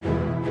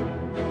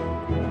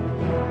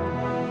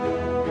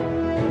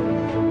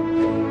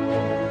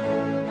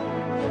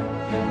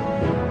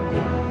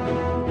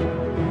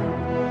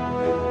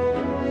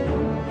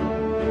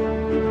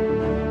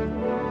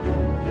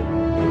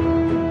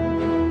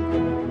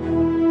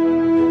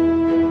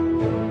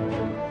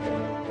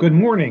Good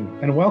morning,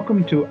 and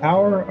welcome to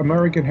Our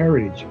American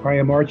Heritage. I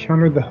am Arch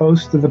Hunter, the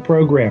host of the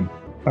program.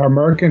 Our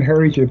American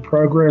Heritage is a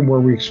program where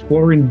we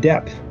explore in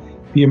depth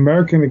the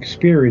American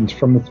experience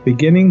from its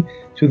beginning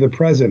to the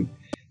present.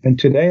 And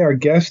today our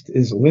guest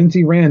is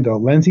Lindsay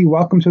Randall. Lindsay,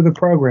 welcome to the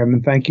program,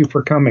 and thank you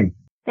for coming.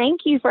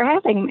 Thank you for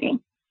having me.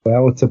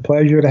 Well, it's a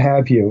pleasure to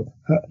have you.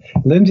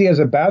 Lindsay has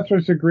a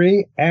bachelor's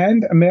degree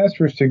and a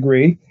master's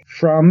degree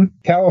from,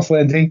 tell us,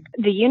 Lindsay.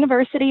 The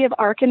University of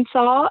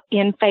Arkansas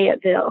in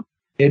Fayetteville.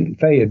 In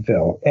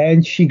Fayetteville.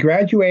 And she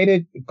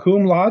graduated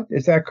cum laude,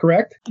 is that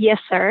correct? Yes,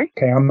 sir.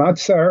 Okay, I'm not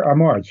sir, I'm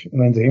Arch,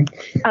 Lindsay.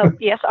 Oh,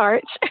 yes,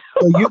 Arch.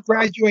 So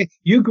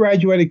you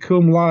graduated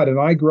cum laude, and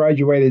I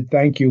graduated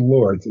thank you,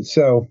 Lord.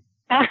 So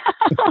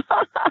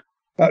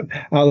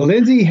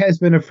Lindsay has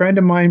been a friend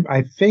of mine,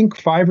 I think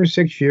 5 or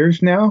 6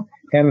 years now.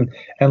 And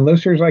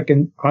listeners, I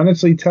can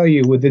honestly tell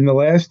you, within the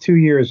last 2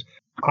 years,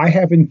 I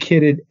haven't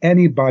kidded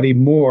anybody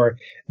more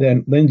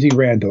than Lindsay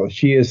Randall.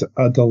 She is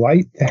a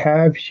delight to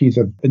have. She's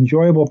an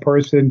enjoyable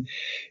person.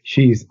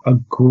 She's a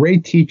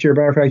great teacher.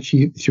 Matter of fact,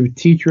 she was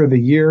Teacher of the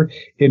Year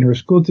in her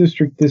school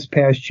district this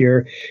past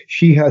year.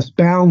 She has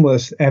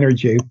boundless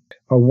energy,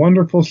 a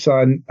wonderful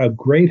son, a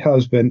great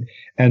husband,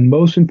 and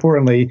most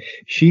importantly,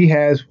 she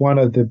has one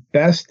of the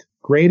best,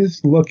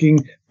 greatest looking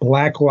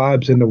black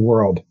labs in the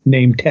world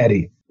named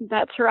Teddy.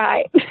 That's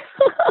right.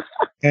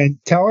 And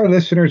tell our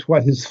listeners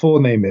what his full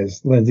name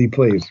is, Lindsay,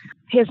 please.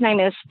 His name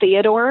is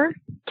Theodore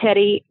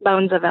Teddy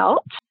Bonesevelt.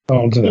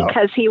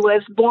 Because he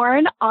was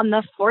born on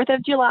the 4th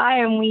of July,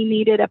 and we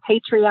needed a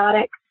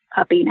patriotic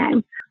puppy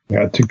name.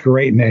 Yeah, it's a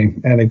great name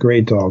and a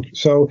great dog.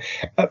 So,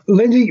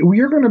 Lindsay,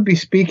 you're going to be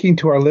speaking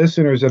to our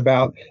listeners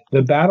about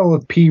the Battle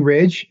of Pea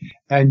Ridge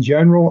and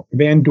General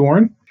Van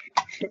Dorn.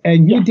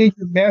 And you did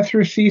your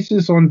master's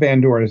thesis on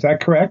Van Dorn. Is that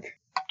correct?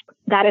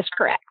 That is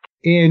correct.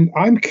 And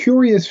I'm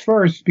curious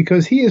first,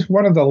 because he is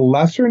one of the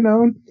lesser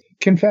known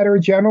Confederate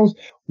generals.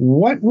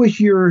 What was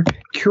your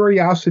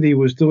curiosity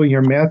was doing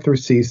your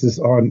master's thesis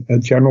on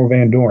General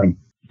Van Dorn?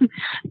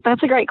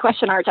 That's a great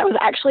question, Arch. I was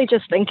actually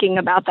just thinking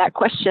about that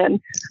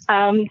question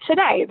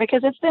today,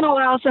 because it's been a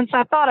while since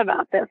I thought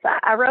about this.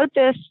 I wrote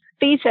this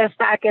thesis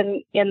back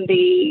in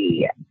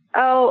the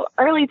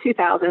early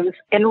 2000s.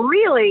 And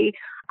really,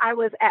 I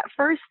was at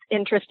first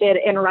interested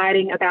in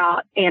writing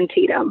about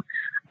Antietam.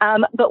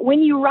 But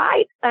when you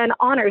write an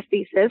honors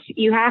thesis,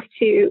 you have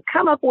to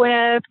come up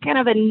with kind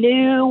of a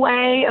new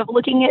way of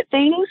looking at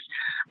things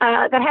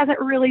that hasn't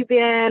really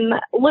been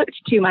looked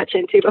too much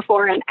into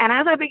before. And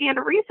as I began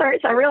to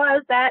research, I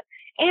realized that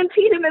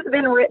Antietam has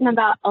been written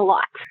about a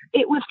lot.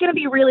 It was going to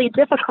be really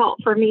difficult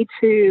for me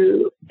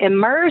to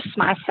immerse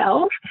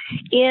myself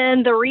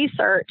in the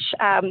research,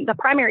 the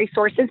primary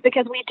sources,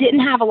 because we didn't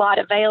have a lot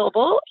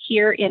available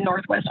here in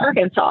Northwest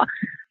Arkansas.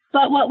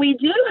 But what we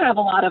do have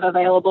a lot of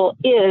available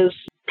is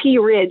Pea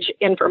Ridge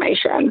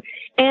information.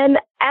 And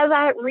as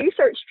I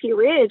researched Pea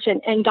Ridge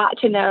and got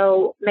to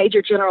know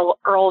Major General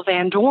Earl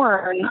Van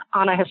Dorn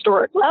on a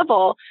historic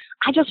level,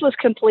 I just was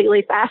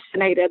completely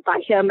fascinated by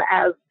him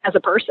as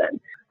a person.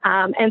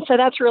 And so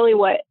that's really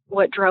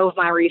what drove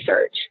my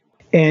research.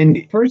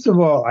 And first of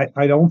all,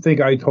 I don't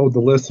think I told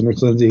the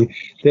listeners, Lindsay,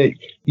 that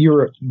you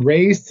were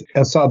raised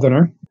a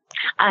Southerner.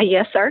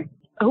 Yes, sir.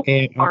 Oh,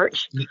 and,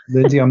 Arch.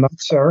 Lindsay, I'm not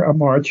sir,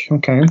 I'm Arch.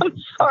 Okay. I'm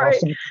sorry.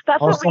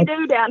 That's what we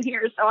do down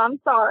here, so I'm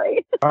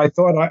sorry. I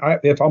thought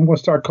if I'm going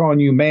to start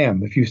calling you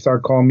ma'am, if you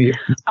start calling me.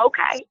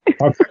 Okay.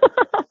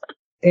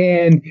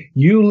 And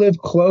you live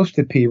close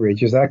to Pea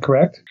Ridge, is that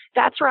correct?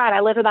 That's right.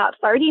 I live about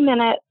 30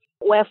 minutes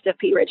west of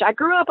Pea Ridge. I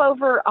grew up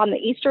over on the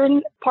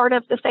eastern part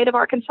of the state of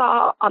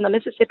Arkansas on the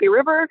Mississippi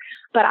River,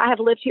 but I have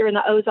lived here in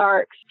the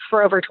Ozarks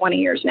for over 20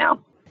 years now.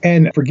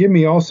 And forgive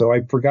me also,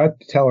 I forgot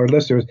to tell our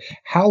listeners,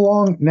 how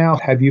long now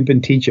have you been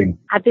teaching?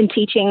 I've been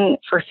teaching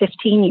for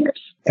 15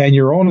 years. And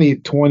you're only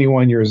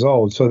 21 years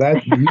old, so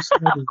that you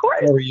started at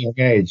a very young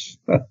age.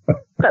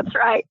 That's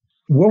right.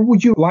 What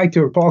would you like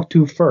to talk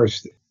to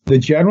first? The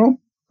General,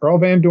 Earl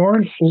Van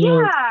Dorn?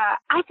 Yeah,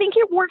 I think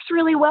it works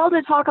really well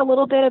to talk a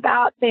little bit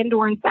about Van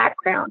Dorn's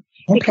background.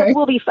 Because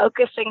we'll be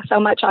focusing so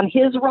much on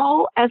his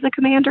role as a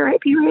commander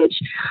at Pea Ridge.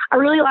 I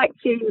really like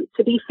to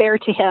be fair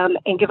to him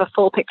and give a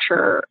full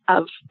picture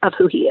of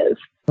who he is.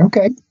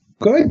 Okay,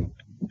 good.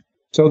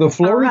 So the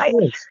floor is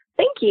yours.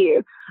 Thank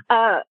you.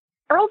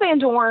 Earl Van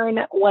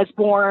Dorn was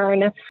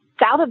born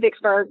south of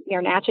Vicksburg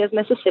near Natchez,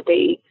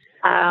 Mississippi.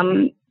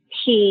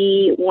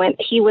 He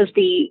was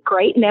the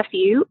great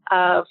nephew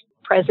of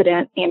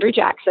President Andrew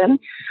Jackson,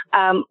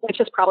 which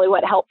is probably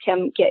what helped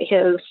him get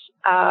his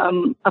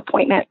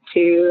appointment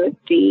to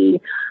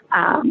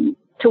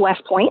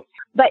West Point.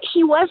 But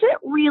he wasn't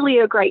really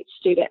a great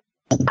student.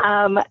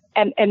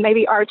 And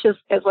maybe Arch,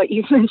 as what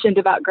you mentioned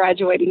about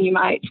graduating, you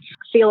might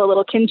feel a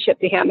little kinship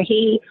to him.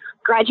 He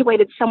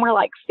graduated somewhere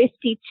like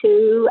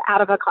 52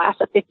 out of a class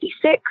of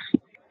 56.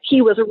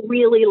 He was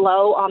really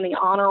low on the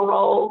honor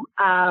roll,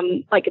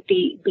 like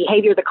the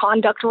behavior, the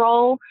conduct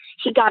roll.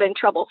 He got in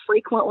trouble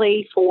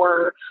frequently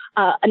for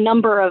a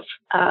number of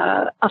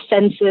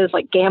offenses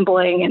like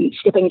gambling and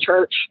skipping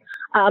church.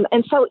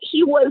 And so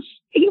he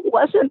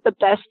wasn't the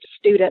best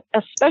student,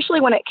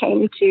 especially when it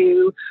came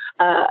to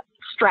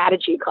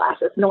strategy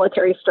classes,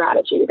 military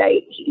strategy.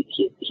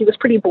 He was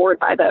pretty bored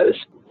by those.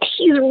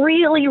 He's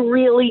really,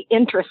 really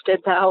interested,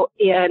 though,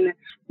 in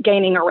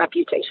gaining a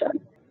reputation.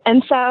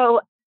 And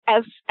so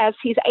as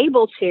he's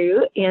able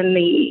to, in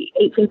the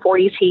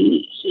 1840s,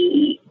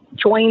 he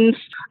joins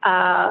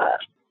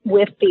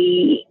with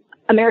the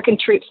American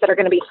troops that are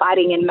going to be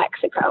fighting in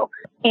Mexico.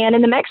 And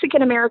in the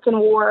Mexican-American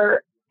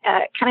War,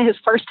 kind of his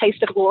first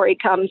taste of glory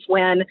comes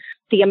when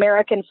the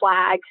American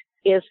flag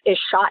is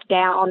shot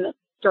down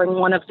during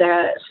one of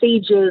the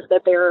sieges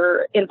that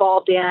they're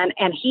involved in,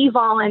 and he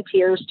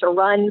volunteers to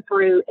run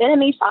through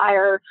enemy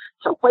fire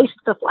to hoist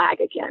the flag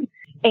again.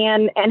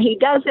 And he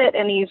does it,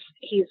 and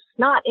he's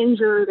not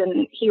injured,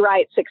 and he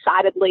writes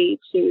excitedly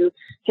to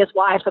his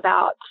wife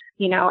about,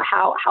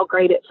 how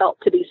great it felt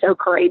to be so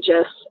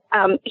courageous.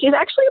 He's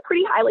actually a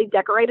pretty highly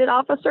decorated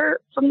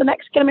officer from the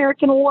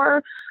Mexican-American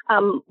War.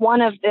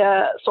 One of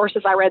the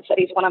sources I read said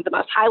he's one of the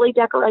most highly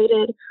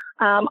decorated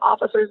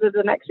officers of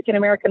the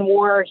Mexican-American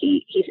War.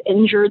 He's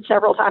injured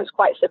several times,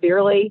 quite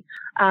severely,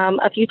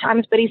 a few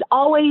times, but he's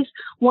always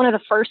one of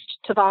the first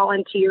to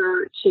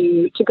volunteer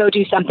to go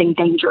do something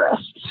dangerous.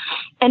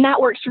 And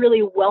that works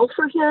really well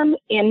for him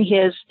in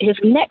his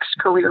next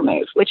career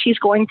move, which he's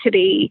going to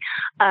be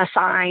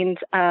assigned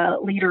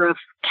leader of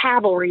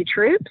cavalry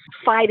troops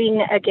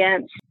fighting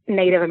against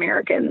Native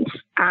Americans.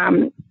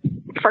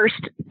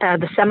 First,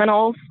 the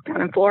Seminoles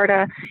down in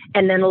Florida,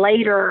 and then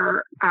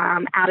later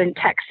out in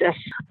Texas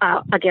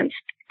against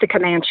the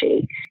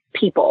Comanche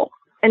people.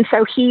 And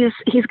so he's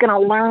going to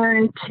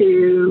learn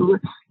to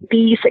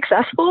be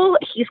successful.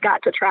 He's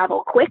got to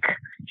travel quick.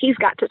 He's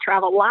got to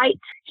travel light.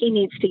 He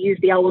needs to use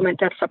the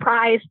element of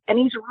surprise, and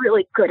he's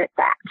really good at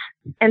that.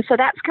 And so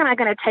that's kind of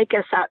going to take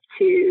us up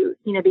to,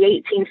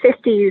 the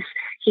 1850s.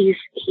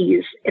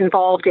 He's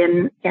involved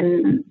in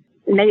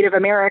Native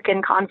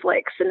American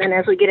conflicts. And then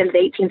as we get into the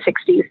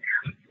 1860s,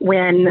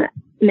 when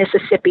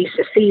Mississippi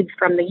secedes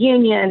from the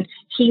Union,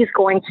 he's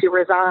going to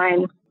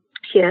resign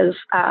his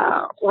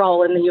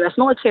role in the U.S.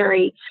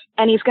 military,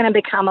 and he's going to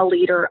become a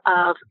leader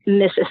of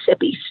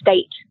Mississippi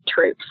state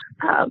troops,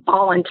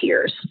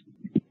 volunteers.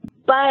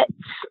 But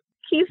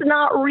he's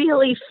not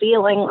really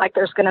feeling like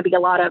there's going to be a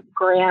lot of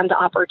grand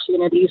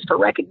opportunities for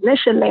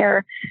recognition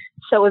there.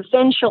 So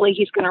eventually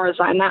he's going to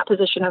resign that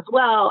position as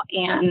well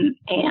and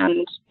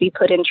be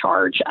put in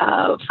charge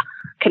of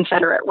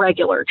Confederate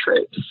regular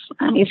troops.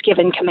 And he's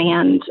given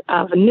command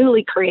of a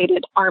newly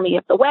created Army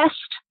of the West.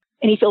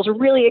 And he feels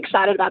really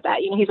excited about that.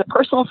 He's a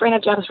personal friend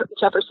of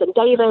Jefferson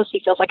Davis.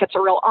 He feels like it's a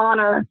real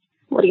honor.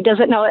 What he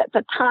doesn't know at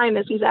the time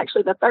is he's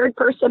actually the third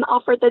person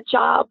offered the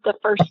job. The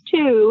first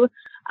two,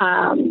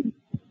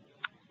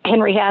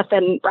 Henry Heth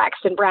and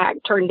Braxton Bragg,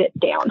 turned it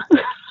down.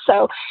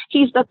 So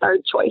he's the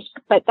third choice.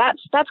 But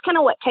that's kind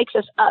of what takes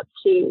us up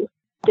to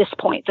this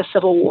point, the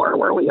Civil War,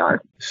 where we are.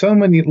 So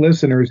many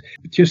listeners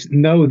just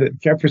know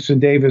that Jefferson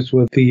Davis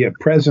was the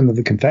president of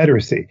the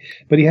Confederacy,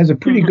 but he has a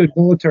pretty good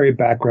military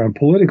background,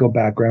 political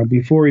background,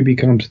 before he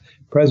becomes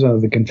president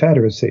of the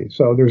Confederacy.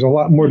 So there's a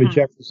lot more to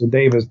Jefferson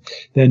Davis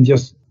than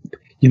just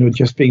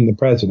being the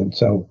president.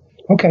 So,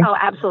 okay. Oh,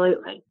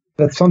 absolutely.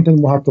 That's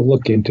something we'll have to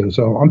look into.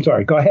 So I'm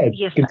sorry. Go ahead.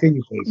 Yes,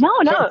 continue, please. No,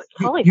 So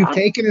totally. You've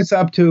taken us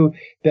up to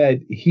that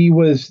he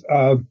was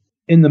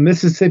in the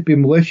Mississippi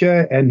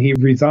militia, and he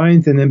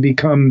resigns and then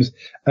becomes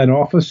an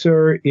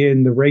officer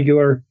in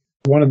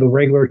one of the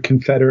regular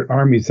Confederate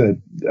armies,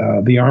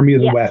 the Army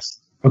of the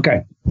West.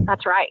 Okay.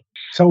 That's right.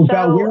 So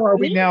about where are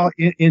we now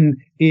in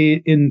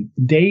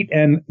date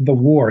and the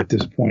war at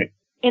this point?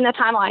 In the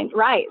timeline,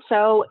 right.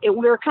 So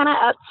we're kind of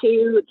up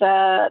to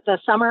the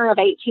summer of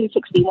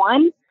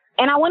 1861.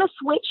 And I want to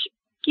switch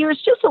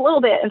gears just a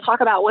little bit and talk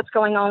about what's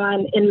going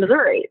on in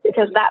Missouri,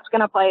 because that's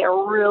going to play a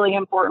really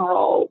important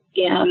role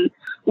in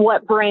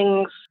what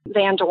brings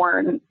Van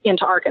Dorn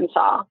into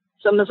Arkansas.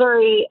 So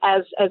Missouri,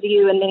 as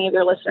you and many of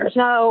your listeners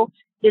know,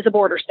 is a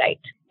border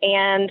state.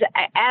 And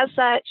as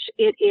such,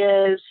 it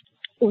is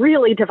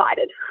really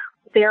divided.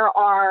 There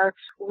are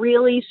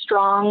really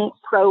strong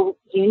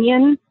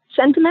pro-union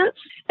sentiments,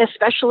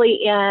 especially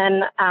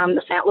in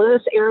the St.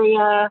 Louis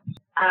area,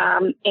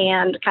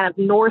 and kind of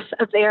north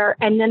of there.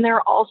 And then there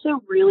are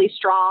also really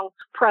strong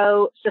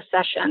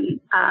pro-secession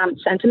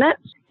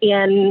sentiments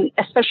in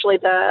especially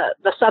the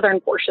southern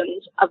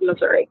portions of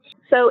Missouri.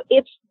 So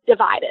it's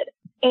divided.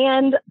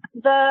 And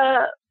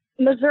the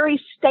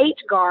Missouri State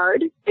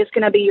Guard is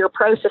going to be your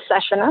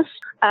pro-secessionist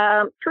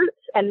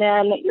troops, and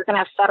then you're going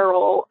to have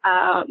federal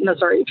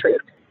Missouri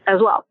troops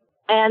as well.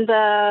 And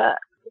the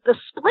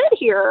split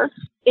here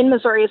in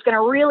Missouri is going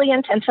to really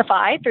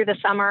intensify through the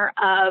summer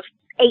of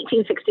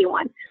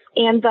 1861.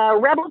 And the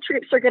rebel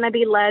troops are going to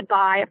be led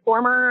by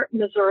former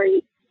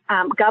Missouri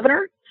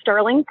Governor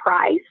Sterling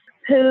Price,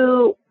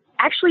 who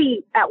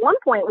actually at one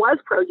point was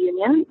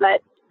pro-union,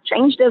 but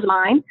changed his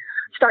mind,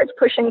 starts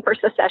pushing for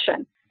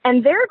secession.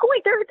 And they're a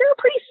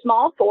pretty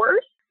small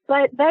force,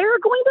 but they're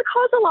going to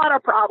cause a lot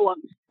of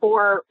problems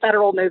for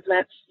federal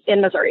movements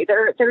in Missouri.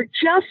 They're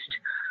just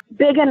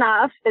big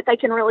enough that they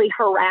can really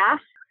harass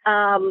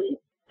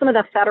some of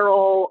the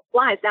federal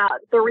lines. Now,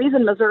 the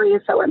reason Missouri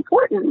is so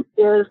important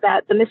is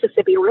that the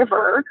Mississippi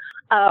River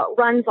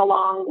runs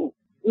along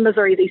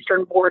Missouri's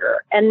eastern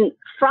border. And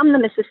from the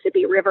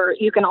Mississippi River,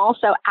 you can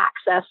also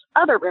access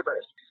other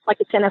rivers like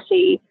the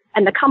Tennessee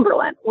and the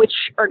Cumberland, which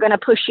are going to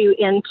push you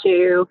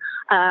into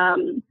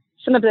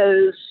some of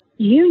those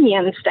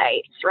Union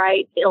states,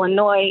 right?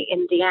 Illinois,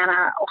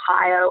 Indiana,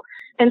 Ohio.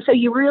 And so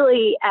you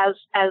really, as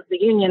the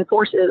Union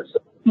forces,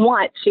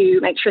 want to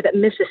make sure that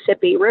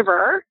Mississippi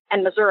River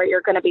and Missouri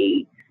are going to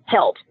be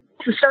held.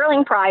 So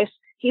Sterling Price,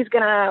 he's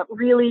going to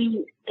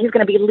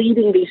be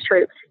leading these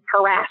troops,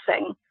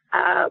 harassing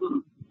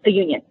the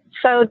Union.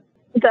 So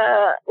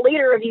the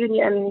leader of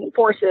Union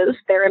forces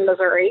there in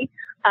Missouri,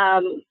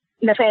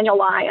 Nathaniel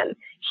Lyon,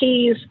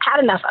 he's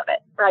had enough of it,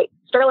 right?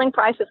 Sterling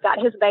Price has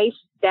got his base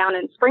down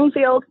in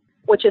Springfield,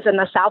 which is in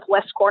the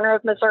southwest corner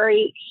of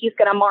Missouri. He's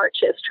going to march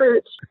his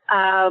troops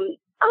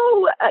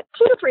 200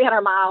 to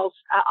 300 miles.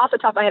 Off the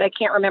top of my head, I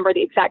can't remember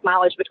the exact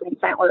mileage between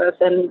St. Louis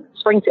and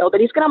Springfield, but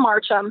he's going to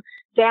march them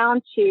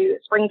down to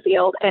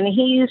Springfield, and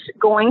he's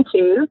going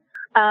to,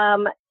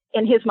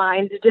 in his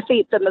mind,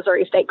 defeat the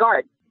Missouri State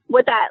Guard.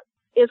 What that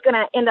is going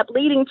to end up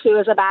leading to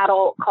is a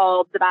battle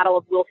called the Battle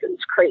of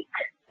Wilson's Creek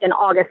in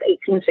August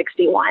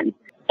 1861.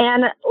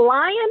 And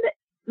Lyon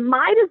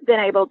might have been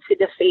able to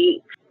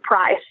defeat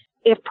Price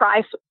if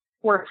Price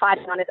were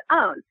fighting on his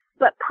own.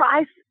 But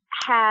Price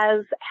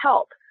has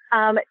help.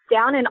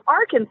 Down in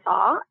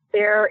Arkansas,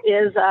 there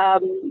is a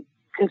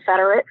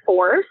Confederate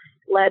force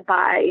led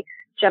by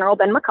General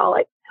Ben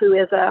McCulloch, who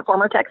is a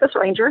former Texas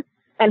Ranger.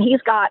 And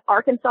he's got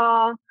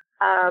Arkansas,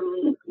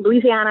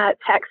 Louisiana,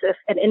 Texas,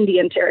 and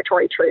Indian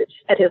Territory troops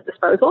at his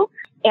disposal.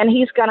 And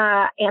he's going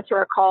to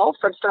answer a call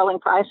from Sterling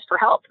Price for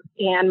help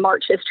and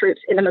march his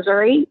troops into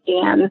Missouri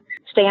and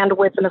stand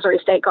with the Missouri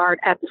State Guard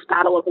at this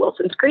Battle of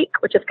Wilson's Creek,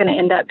 which is going to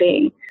end up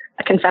being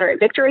a Confederate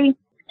victory.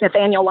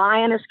 Nathaniel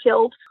Lyon is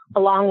killed,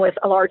 along with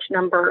a large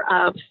number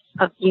of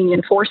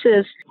Union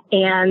forces.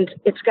 And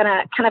it's going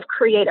to kind of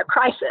create a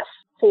crisis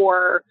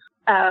for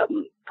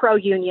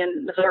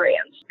pro-Union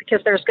Missourians,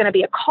 because there's going to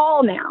be a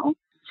call now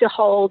to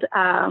hold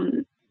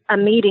a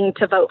meeting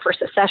to vote for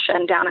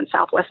secession down in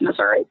southwest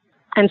Missouri.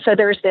 And so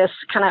there's this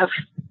kind of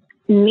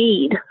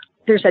need.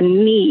 There's a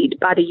need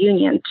by the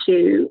Union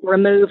to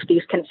remove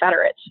these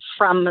Confederates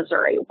from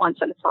Missouri once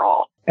and for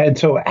all. And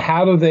so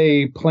how do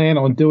they plan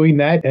on doing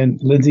that? And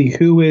Lindsay,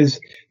 who is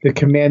the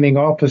commanding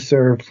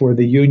officer for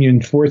the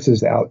Union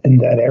forces out in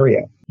that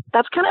area?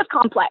 That's kind of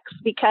complex,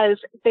 because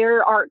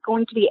there are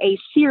going to be a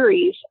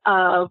series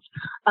of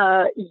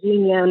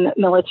Union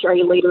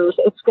military leaders.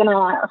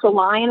 So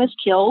Lyon is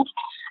killed,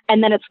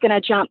 and then it's going to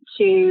jump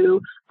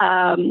to,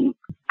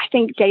 I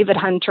think David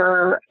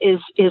Hunter is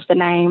the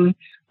name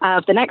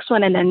of the next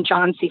one, and then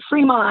John C.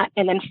 Fremont,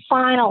 and then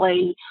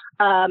finally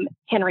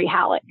Henry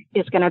Halleck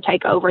is going to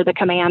take over the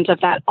command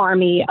of that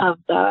Army of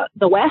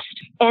the West.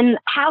 And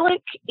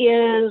Halleck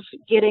is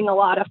getting a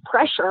lot of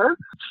pressure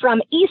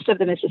from east of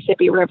the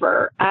Mississippi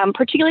River,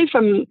 particularly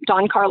from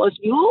Don Carlos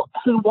Buell,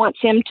 who wants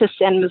him to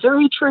send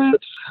Missouri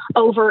troops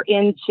over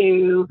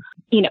into,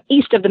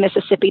 east of the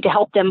Mississippi to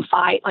help them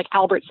fight. Like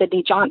Albert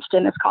Sidney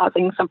Johnston is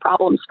causing some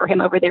problems for him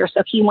over there.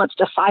 So he wants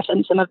to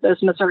siphon some of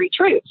those Missouri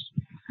troops.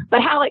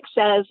 But Halleck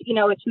says,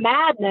 it's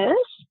madness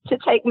to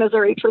take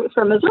Missouri troops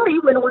from Missouri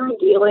when we're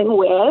dealing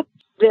with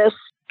this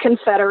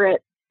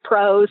Confederate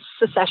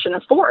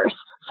pro-secessionist force.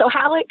 So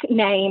Halleck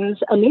names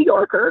a New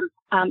Yorker,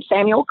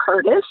 Samuel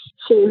Curtis,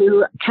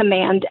 to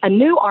command a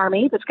new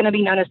army that's going to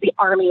be known as the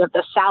Army of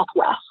the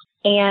Southwest.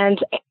 And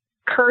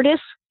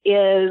Curtis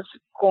is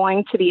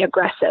going to be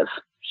aggressive.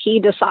 He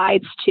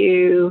decides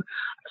to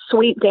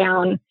sweep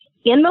down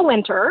in the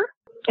winter.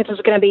 This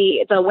is going to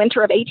be the winter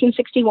of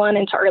 1861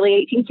 into early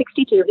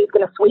 1862. He's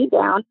going to sweep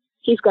down.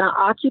 He's going to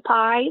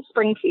occupy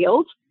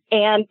Springfield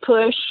and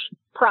push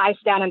Price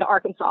down into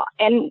Arkansas.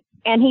 And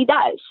he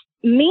does.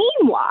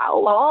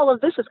 Meanwhile, while all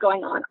of this is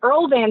going on,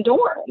 Earl Van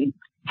Dorn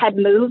had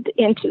moved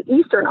into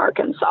eastern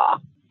Arkansas,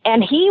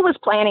 and he was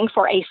planning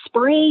for a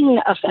spring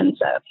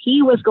offensive.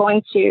 He was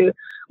going to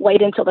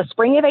wait until the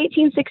spring of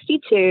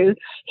 1862.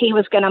 He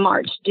was going to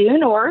march due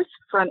north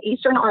from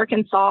eastern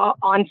Arkansas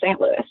on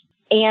St. Louis.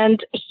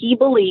 And he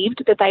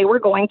believed that they were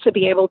going to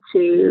be able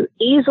to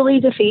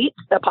easily defeat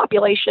the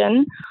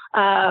population,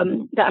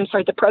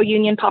 the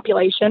pro-Union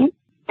population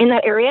in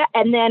that area.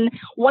 And then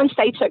once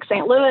they took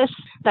St. Louis,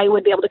 they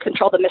would be able to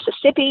control the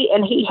Mississippi.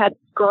 And he had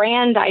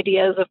grand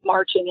ideas of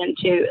marching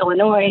into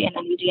Illinois and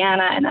then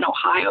Indiana and then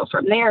Ohio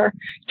from there.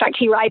 In fact,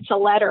 he writes a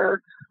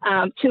letter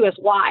to his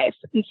wife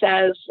and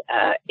says,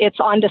 it's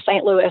on to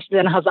St. Louis,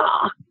 then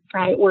huzzah,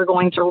 right? We're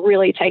going to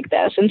really take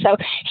this. And so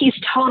he's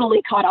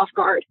totally caught off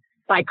guard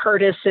by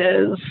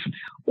Curtis's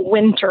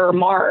winter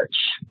march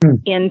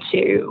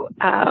into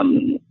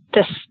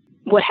this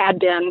what had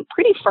been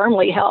pretty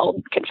firmly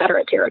held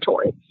Confederate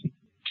territory.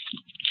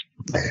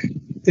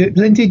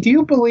 Lindsay, do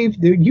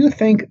you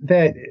think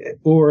that,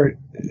 or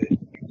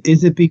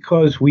is it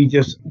because we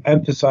just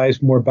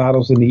emphasize more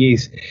battles in the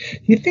East?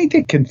 Do you think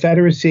the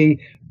Confederacy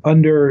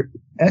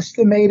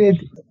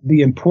underestimated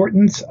the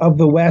importance of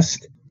the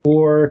West,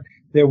 or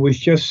there was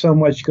just so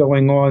much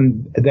going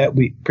on that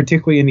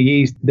particularly in the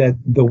East, that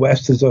the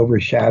West is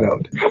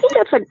overshadowed? I think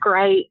that's a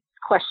great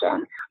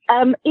question.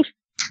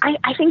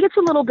 I think it's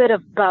a little bit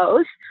of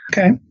both.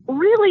 Okay.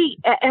 Really,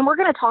 and we're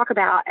going to talk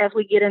about as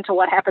we get into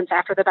what happens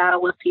after the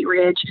Battle of Pea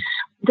Ridge,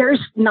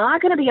 there's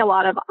not going to be a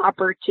lot of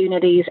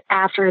opportunities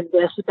after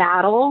this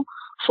battle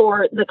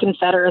for the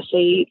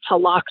Confederacy to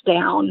lock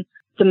down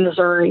the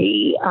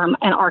Missouri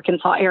and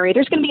Arkansas area.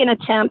 There's going to be an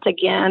attempt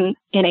again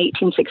in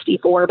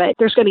 1864, but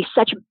there's going to be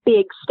such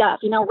big stuff.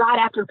 Right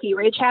after Pea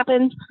Ridge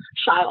happens,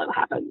 Shiloh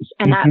happens,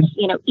 and that's,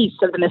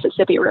 east of the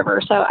Mississippi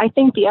River. So I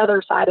think the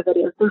other side of it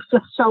is there's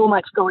just so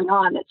much going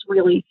on. It's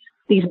really,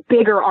 these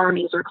bigger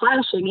armies are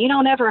clashing. You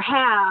don't ever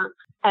have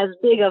as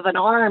big of an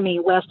army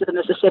west of the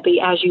Mississippi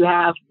as you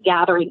have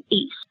gathering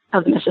east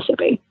of the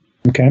Mississippi.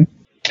 Okay.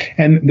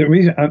 And the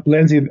reason,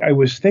 Lindsay, I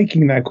was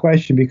thinking that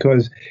question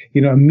because,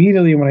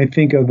 immediately when I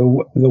think of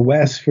the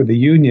West for the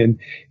Union,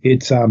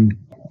 it's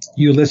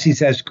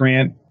Ulysses S.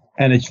 Grant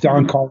and it's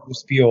Don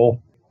Carlos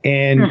Buell.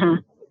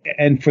 And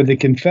for the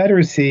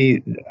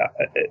Confederacy,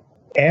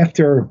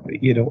 after,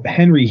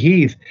 Henry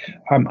Heath,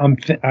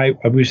 I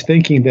was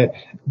thinking that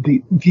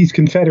these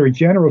Confederate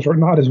generals are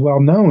not as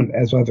well known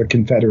as other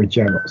Confederate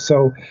generals.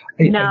 So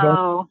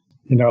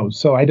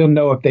so I don't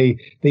know if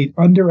they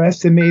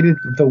underestimated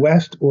the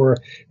West or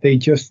they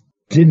just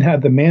didn't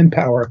have the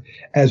manpower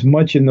as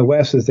much in the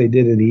West as they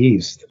did in the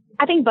East.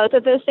 I think both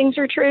of those things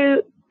are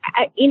true.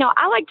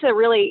 I like to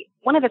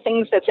one of the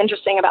things that's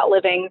interesting about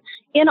living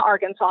in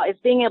Arkansas is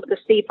being able to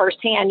see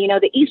firsthand,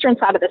 the eastern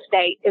side of the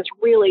state is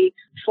really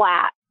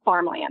flat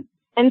farmland.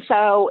 And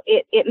so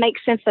it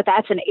makes sense that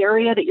that's an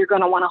area that you're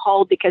going to want to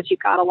hold because you've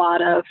got a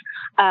lot of,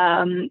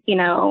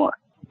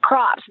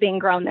 crops being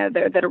grown there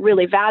that are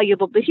really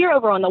valuable. But here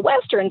over on the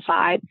western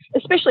side,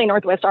 especially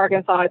Northwest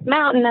Arkansas, it's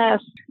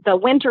mountainous. The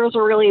winters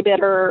are really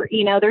bitter.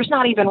 There's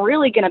not even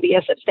really going to be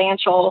a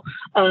substantial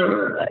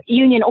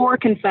Union or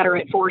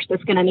Confederate force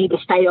that's going to need to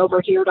stay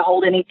over here to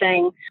hold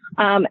anything.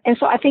 And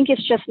so I think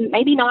it's just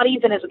maybe not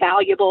even as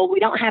valuable.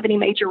 We don't have any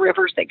major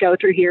rivers that go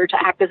through here to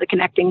act as a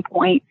connecting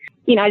point.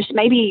 Just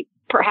maybe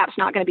perhaps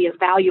not going to be as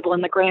valuable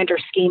in the grander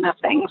scheme of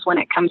things when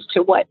it comes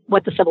to what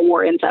the Civil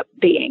War ends up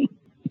being.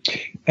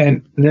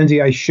 And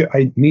Lindsay, I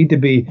need to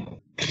be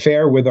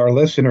fair with our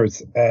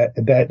listeners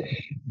that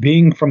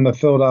being from the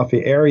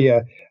Philadelphia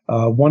area,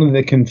 one of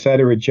the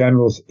Confederate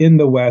generals in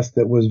the West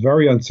that was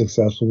very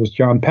unsuccessful was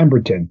John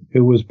Pemberton,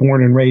 who was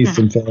born and raised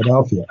in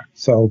Philadelphia.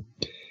 So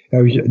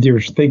you're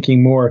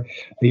thinking more,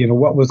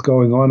 what was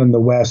going on in the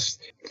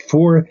West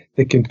for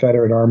the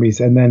Confederate armies,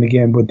 and then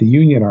again with the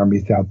Union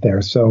armies out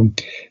there. So,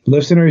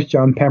 listeners,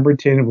 John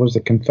Pemberton was a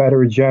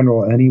Confederate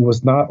general, and he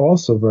was not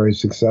also very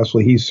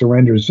successful. He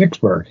surrendered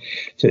Vicksburg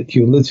to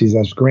Ulysses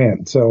S.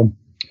 Grant. So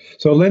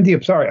Lindsay,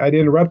 I'm sorry, I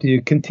interrupted you.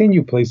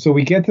 Continue, please. So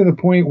we get to the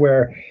point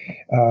where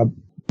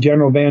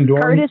General Van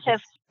Dorn.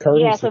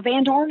 So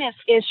Van Dorn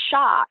is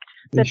shocked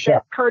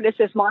that Curtis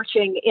is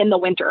marching in the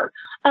winter.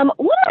 One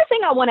other thing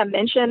I want to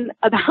mention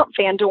about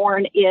Van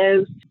Dorn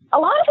is a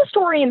lot of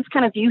historians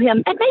kind of view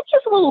him, and maybe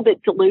he's a little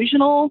bit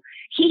delusional.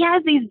 He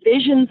has these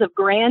visions of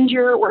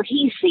grandeur where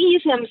he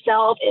sees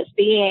himself as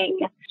being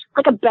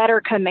like a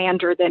better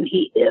commander than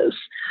he is.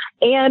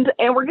 And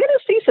we're going to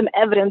see some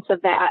evidence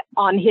of that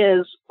on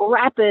his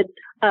rapid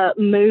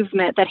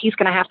movement that he's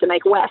going to have to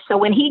make west. So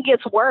when he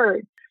gets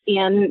word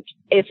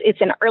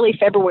it's in early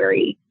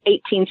February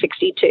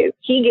 1862.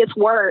 He gets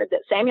word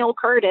that Samuel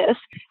Curtis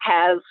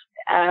has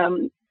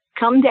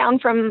come down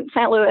from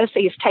St. Louis.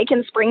 He's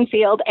taken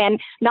Springfield. And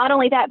not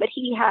only that, but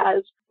he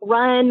has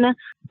run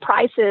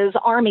Price's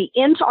army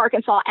into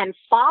Arkansas and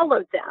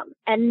followed them.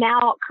 And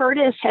now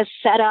Curtis has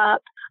set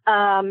up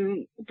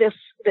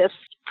this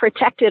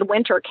protected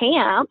winter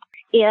camp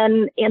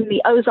in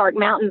the Ozark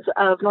Mountains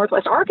of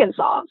Northwest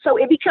Arkansas. So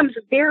it becomes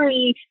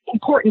very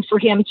important for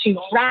him to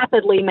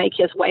rapidly make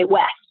his way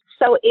west.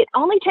 So it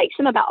only takes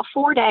him about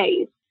 4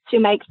 days to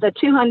make the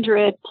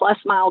 200 plus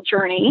mile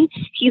journey.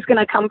 He's going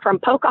to come from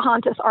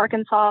Pocahontas,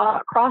 Arkansas,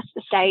 across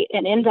the state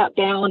and end up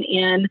down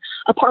in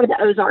a part of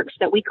the Ozarks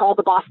that we call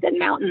the Boston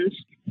Mountains.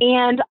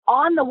 And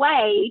on the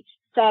way,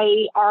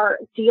 they are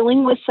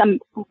dealing with some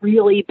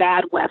really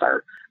bad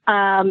weather.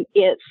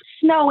 It's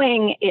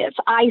snowing, it's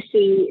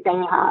icy,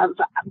 they have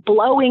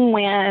blowing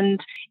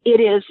wind. It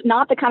is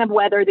not the kind of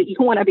weather that you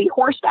want to be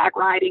horseback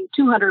riding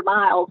 200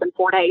 miles in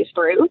 4 days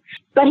through,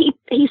 but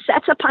he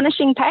sets a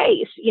punishing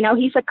pace.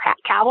 He's a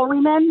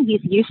cavalryman.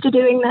 He's used to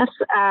doing this,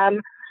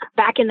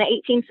 back in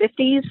the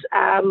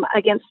 1850s,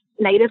 against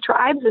native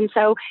tribes. And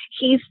so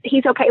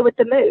he's okay with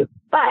the move,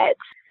 but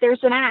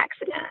there's an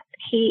accident.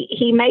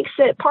 He makes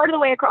it part of the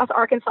way across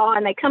Arkansas,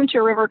 and they come to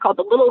a river called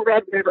the Little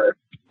Red River,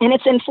 and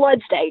it's in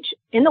flood stage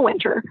in the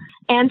winter.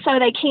 And so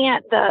they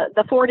can't,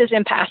 the ford is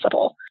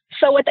impassable.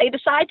 So what they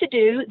decide to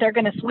do, they're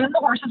going to swim the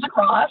horses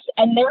across,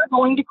 and they're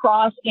going to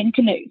cross in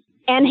canoes.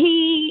 And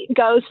he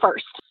goes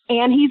first,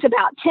 and he's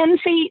about 10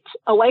 feet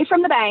away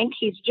from the bank.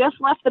 He's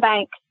just left the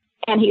bank,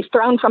 and he's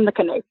thrown from the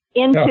canoe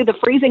into the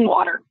freezing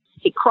water.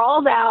 He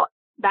crawls out,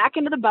 back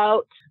into the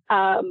boat,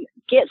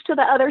 gets to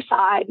the other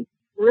side,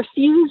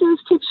 refuses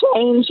to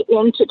change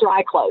into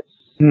dry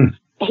clothes.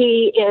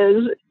 He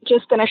is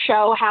just going to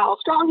show how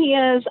strong he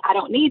is. I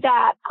don't need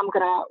that. I'm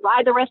going to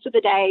ride the rest of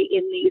the day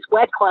in these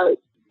wet clothes.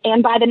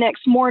 And by the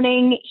next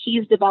morning,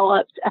 he's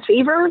developed a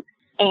fever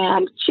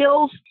and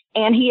chills,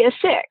 and he is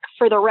sick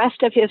for the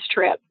rest of his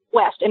trip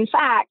west. In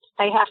fact,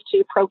 they have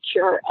to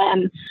procure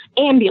an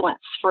ambulance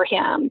for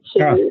him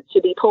to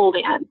be pulled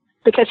in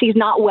because he's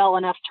not well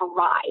enough to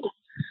ride.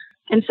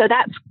 And so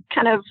that's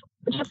kind of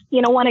just,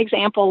 one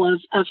example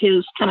of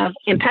his kind of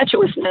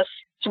impetuousness.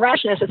 His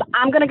rashness is,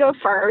 I'm going to go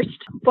first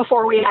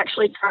before we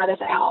actually try this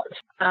out.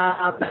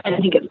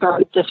 And he gets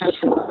burned this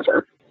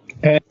over.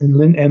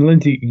 And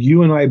Lindsay,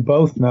 you and I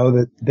both know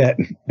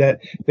that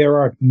there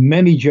are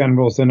many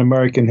generals in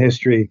American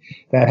history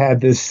that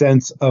had this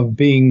sense of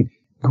being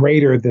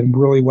greater than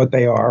really what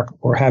they are,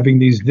 or having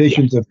these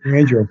visions of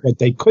grandeur, but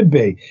they could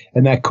be.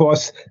 And that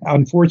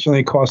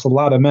unfortunately costs a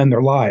lot of men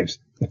their lives.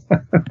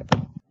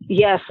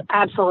 Yes,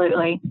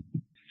 absolutely.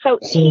 So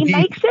he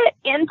makes it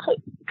into.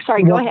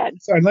 Sorry, go ahead.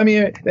 Sorry,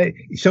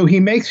 so he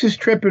makes his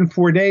trip in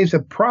 4 days.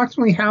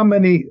 Approximately how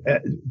many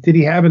did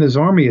he have in his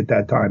army at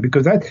that time?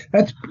 Because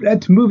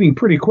that's moving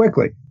pretty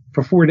quickly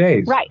for 4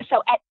 days. Right.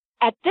 So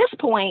at this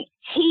point,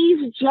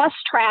 he's just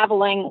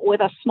traveling with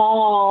a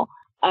small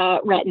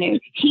retinue.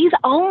 He's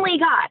only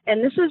got,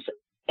 and this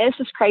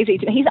is crazy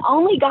to me, he's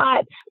only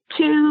got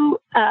 2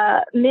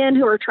 men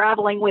who are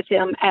traveling with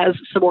him as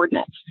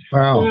subordinates.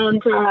 Wow.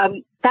 And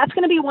that's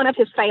going to be one of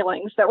his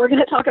failings that we're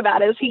going to talk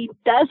about, is he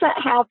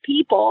doesn't have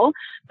people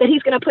that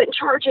he's going to put in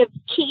charge of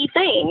key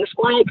things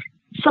like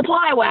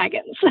supply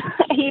wagons.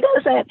 He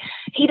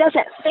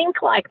doesn't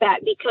think like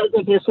that because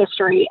of his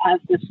history as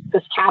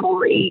this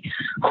cavalry,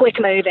 quick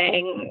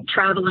moving,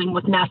 traveling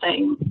with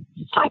nothing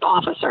type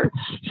officer.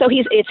 So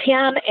it's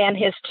him and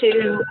his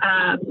 2,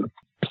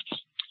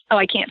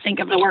 I can't think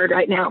of the word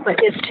right now, but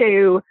his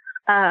 2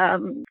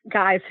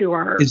 guys who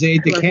are his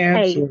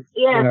aide-de-camp.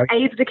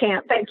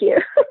 Aides-de-camp. Thank you.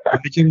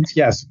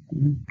 Yes.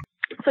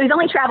 So he's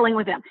only traveling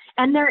with them,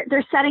 and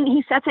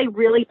he sets a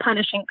really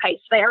punishing pace.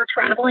 They are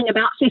traveling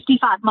about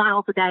 55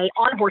 miles a day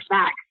on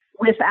horseback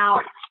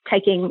without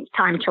taking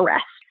time to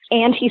rest,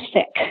 and he's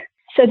sick.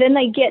 So then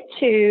they get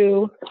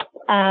to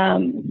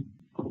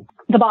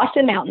the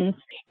Boston Mountains,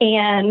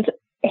 and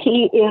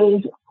he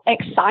is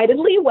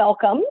excitedly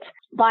welcomed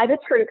by the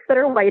troops that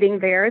are waiting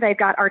there. They've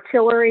got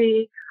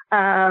artillery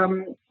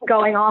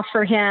going off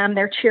for him.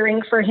 They're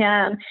cheering for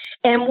him.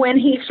 And when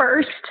he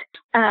first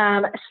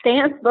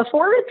stands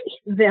before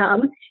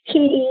them,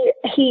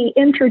 he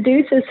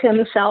introduces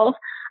himself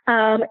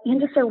in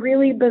just a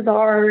really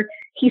bizarre,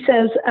 he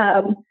says,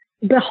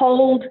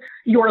 behold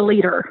your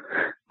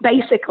leader,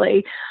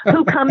 basically,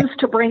 who comes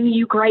to bring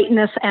you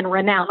greatness and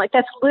renown. Like,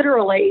 that's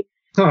literally,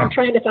 I'm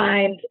trying to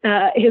find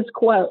his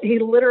quote. He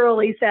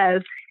literally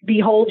says,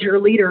 behold your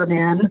leader,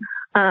 men,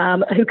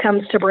 who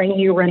comes to bring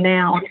you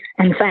renown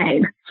and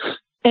fame.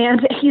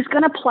 And he's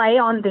going to play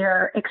on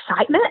their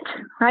excitement,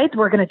 right?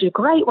 We're going to do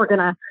great. We're going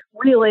to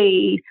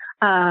really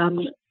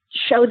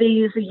show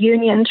these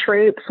Union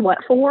troops what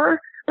for.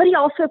 But he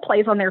also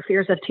plays on their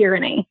fears of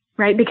tyranny,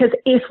 right? Because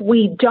if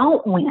we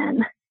don't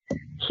win,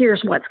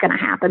 here's what's going to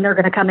happen. They're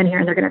going to come in here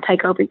and they're going to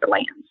take over your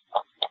land.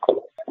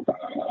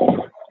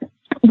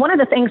 One of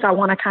the things I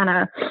want to kind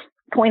of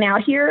point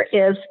out here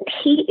is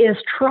he is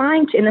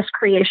trying to, in this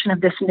creation of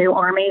this new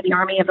army, the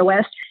Army of the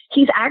West,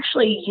 he's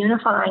actually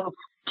unifying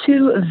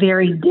 2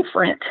 very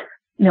different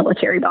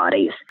military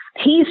bodies.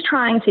 He's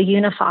trying to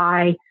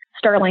unify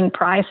Sterling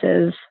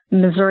Price's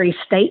Missouri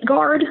State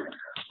Guard,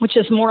 which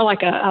is more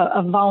like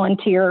a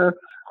volunteer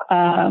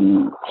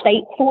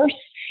state force,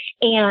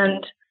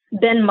 and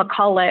Ben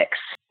McCulloch's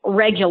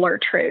regular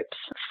troops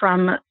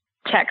from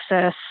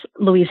Texas,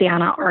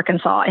 Louisiana,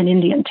 Arkansas, and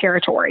Indian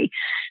Territory.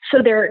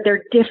 So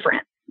they're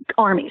different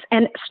armies.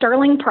 And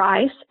Sterling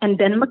Price and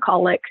Ben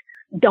McCulloch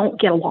don't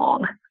get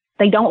along.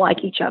 They don't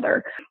like each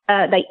other.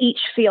 They each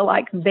feel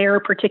like their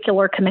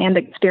particular command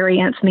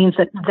experience means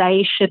that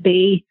they should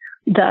be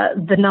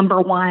the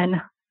number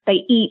one.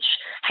 They each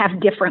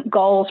have different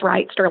goals,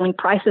 right? Sterling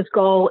Price's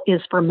goal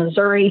is for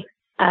Missouri.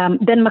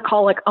 Ben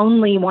McCulloch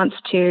only wants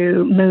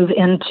to move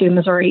into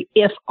Missouri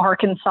if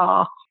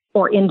Arkansas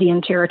or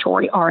Indian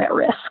Territory are at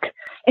risk.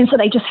 And so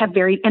they just have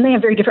very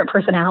different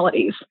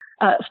personalities.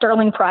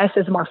 Sterling Price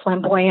is more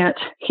flamboyant.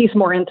 He's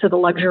more into the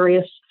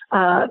luxurious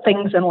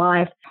things in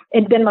life.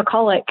 And Ben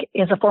McCulloch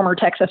is a former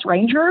Texas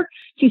Ranger.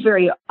 He's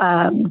very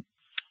down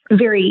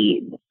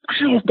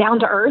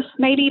to earth,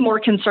 maybe more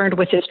concerned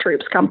with his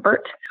troops'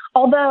 comfort.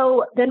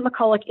 Although Ben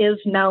McCulloch is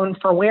known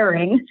for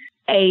wearing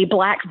a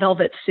black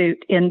velvet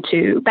suit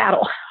into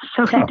battle.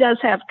 So he does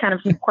have kind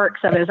of some quirks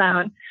of his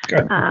own,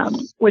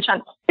 which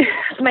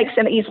makes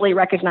him easily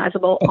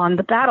recognizable on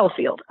the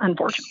battlefield,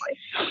 unfortunately.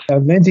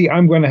 Lindsay,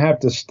 I'm going to have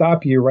to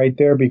stop you right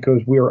there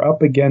because we're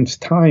up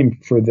against time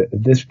for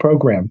this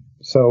program.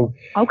 So,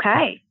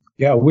 okay.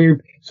 Yeah,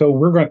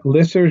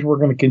 listeners, we're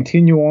going to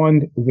continue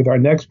on with our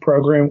next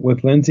program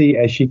with Lindsay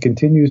as she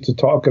continues to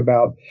talk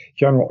about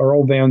General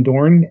Earl Van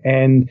Dorn.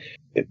 And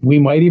we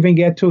might even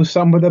get to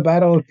some of the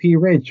Battle of Pea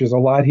Ridge. There's a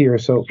lot here.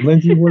 So,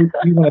 Lindsay, we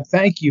want to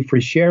thank you for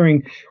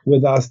sharing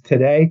with us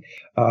today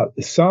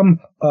some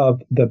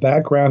of the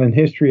background and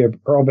history of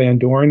Earl Van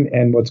Dorn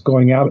and what's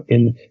going out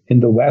in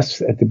the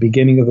West at the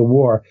beginning of the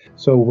war.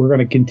 So we're going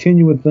to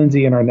continue with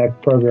Lindsay in our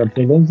next program.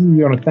 So, Lindsay,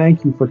 we want to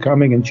thank you for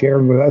coming and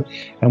sharing with us,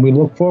 and we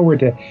look forward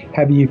to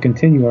having you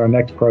continue our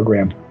next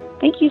program.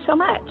 Thank you so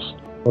much.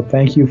 Well,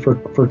 thank you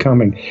for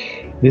coming.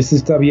 This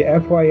is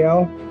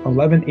WFYL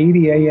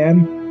 1180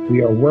 AM.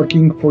 We are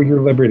working for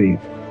your liberty.